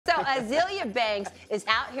Azealia Banks is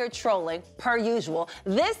out here trolling, per usual.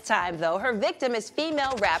 This time, though, her victim is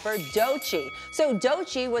female rapper Doechii. So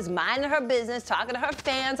Doechii was minding her business, talking to her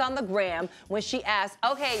fans on the gram, when she asked,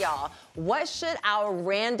 okay, y'all, what should our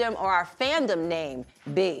random or our fandom name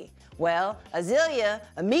be? Well, Azealia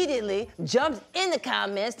immediately jumped in the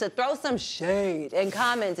comments to throw some shade and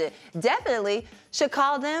commented, definitely should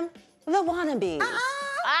call them the wannabes.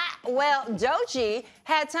 Well, Doechii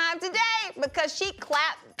had time today because she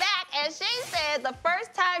clapped back and she said, the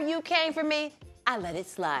first time you came for me, I let it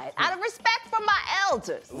slide. Out of respect for my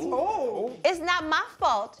elders. Ooh. It's not my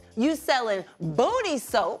fault you selling booty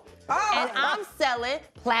soap and I'm selling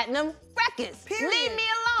platinum records. Period. Leave me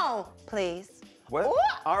alone, please. What?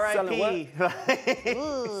 R.I.P.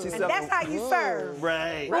 And that's how you serve.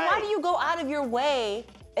 Right. Well, why do you go out of your way,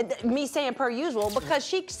 me saying per usual, because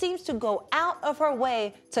she seems to go out of her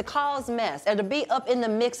way to cause mess and to be up in the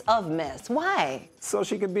mix of mess. Why? So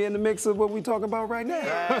she could be in the mix of what we talking about right now.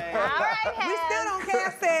 Right. All right, we still don't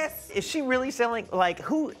care, sis. Is she really selling, like,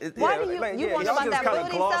 who? Why do you want about that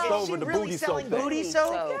booty soap? Over the really booty selling soap booty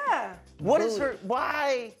soap? Yeah. What is her,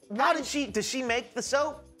 why? How did she, does she make the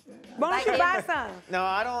soap? Why don't you buy some? No,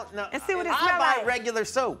 I don't know. And see what it I smells buy like. regular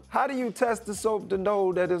soap. How do you test the soap to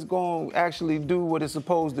know that it's going to actually do what it's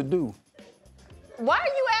supposed to do? Why are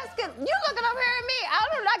you asking? You looking over here at me. I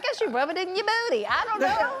don't know. I guess you rub it in your booty. I don't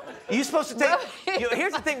know. You're supposed to take,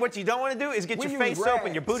 here's the thing, what you don't want to do is get We your face use soap rags.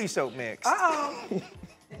 and your booty soap mixed.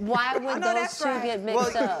 Why would those two get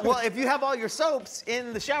mixed up? Well, if you have all your soaps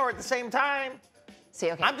in the shower at the same time, See,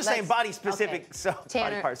 okay, I'm just saying body-specific soap.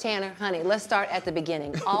 Tanner, body parts. Tanner, honey, let's start at the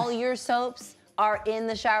beginning. All your soaps are in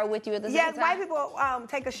the shower with you at the same time? Yes, white people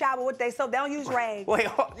take a shower with their soap. They don't use rags. Wait,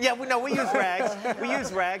 yeah, we use rags. We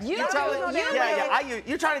use rags. You don't use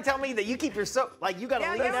You're trying to tell me that you keep your soap, like you got to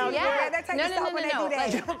lay down. Yeah, they take the soap when they do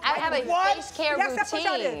that. I have a face care That's what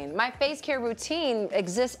y'all do. routine. My face care routine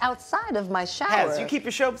exists outside of my shower. Has, you keep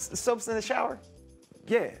your soaps in the shower?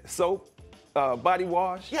 Yeah, soap. Body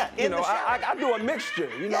wash. Yeah, you in know, the shower. I do a mixture.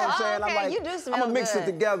 You know what I'm saying? Okay, I'm like, you do smell I'm gonna mix good. it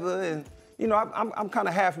together, and you know, I'm kind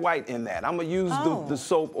of half white in that. I'm gonna use the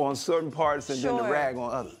soap on certain parts and then the rag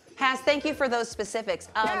on others. Has, thank you for those specifics.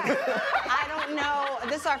 I don't know.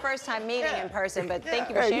 This is our first time meeting in person, but thank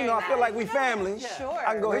you for sharing Hey, you know, I feel like we family. Sure.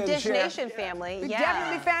 I can go ahead and share. Nation family. Yeah.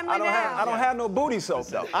 Definitely family I don't have no booty soap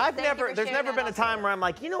though. There's never been a time where I'm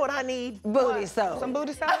like, you know what I need? Booty soap. Some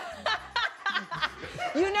booty soap?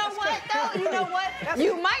 You know what, though? You know what?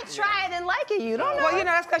 You might try it and like it. You don't know. Well, you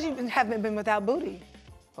know, that's because you haven't been without booty.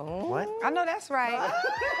 What? I know that's right.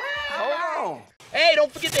 Hold on. Hey,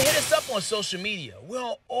 don't forget to hit us up on social media. We're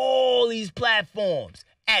on all these platforms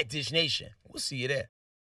at Dish Nation. We'll see you there.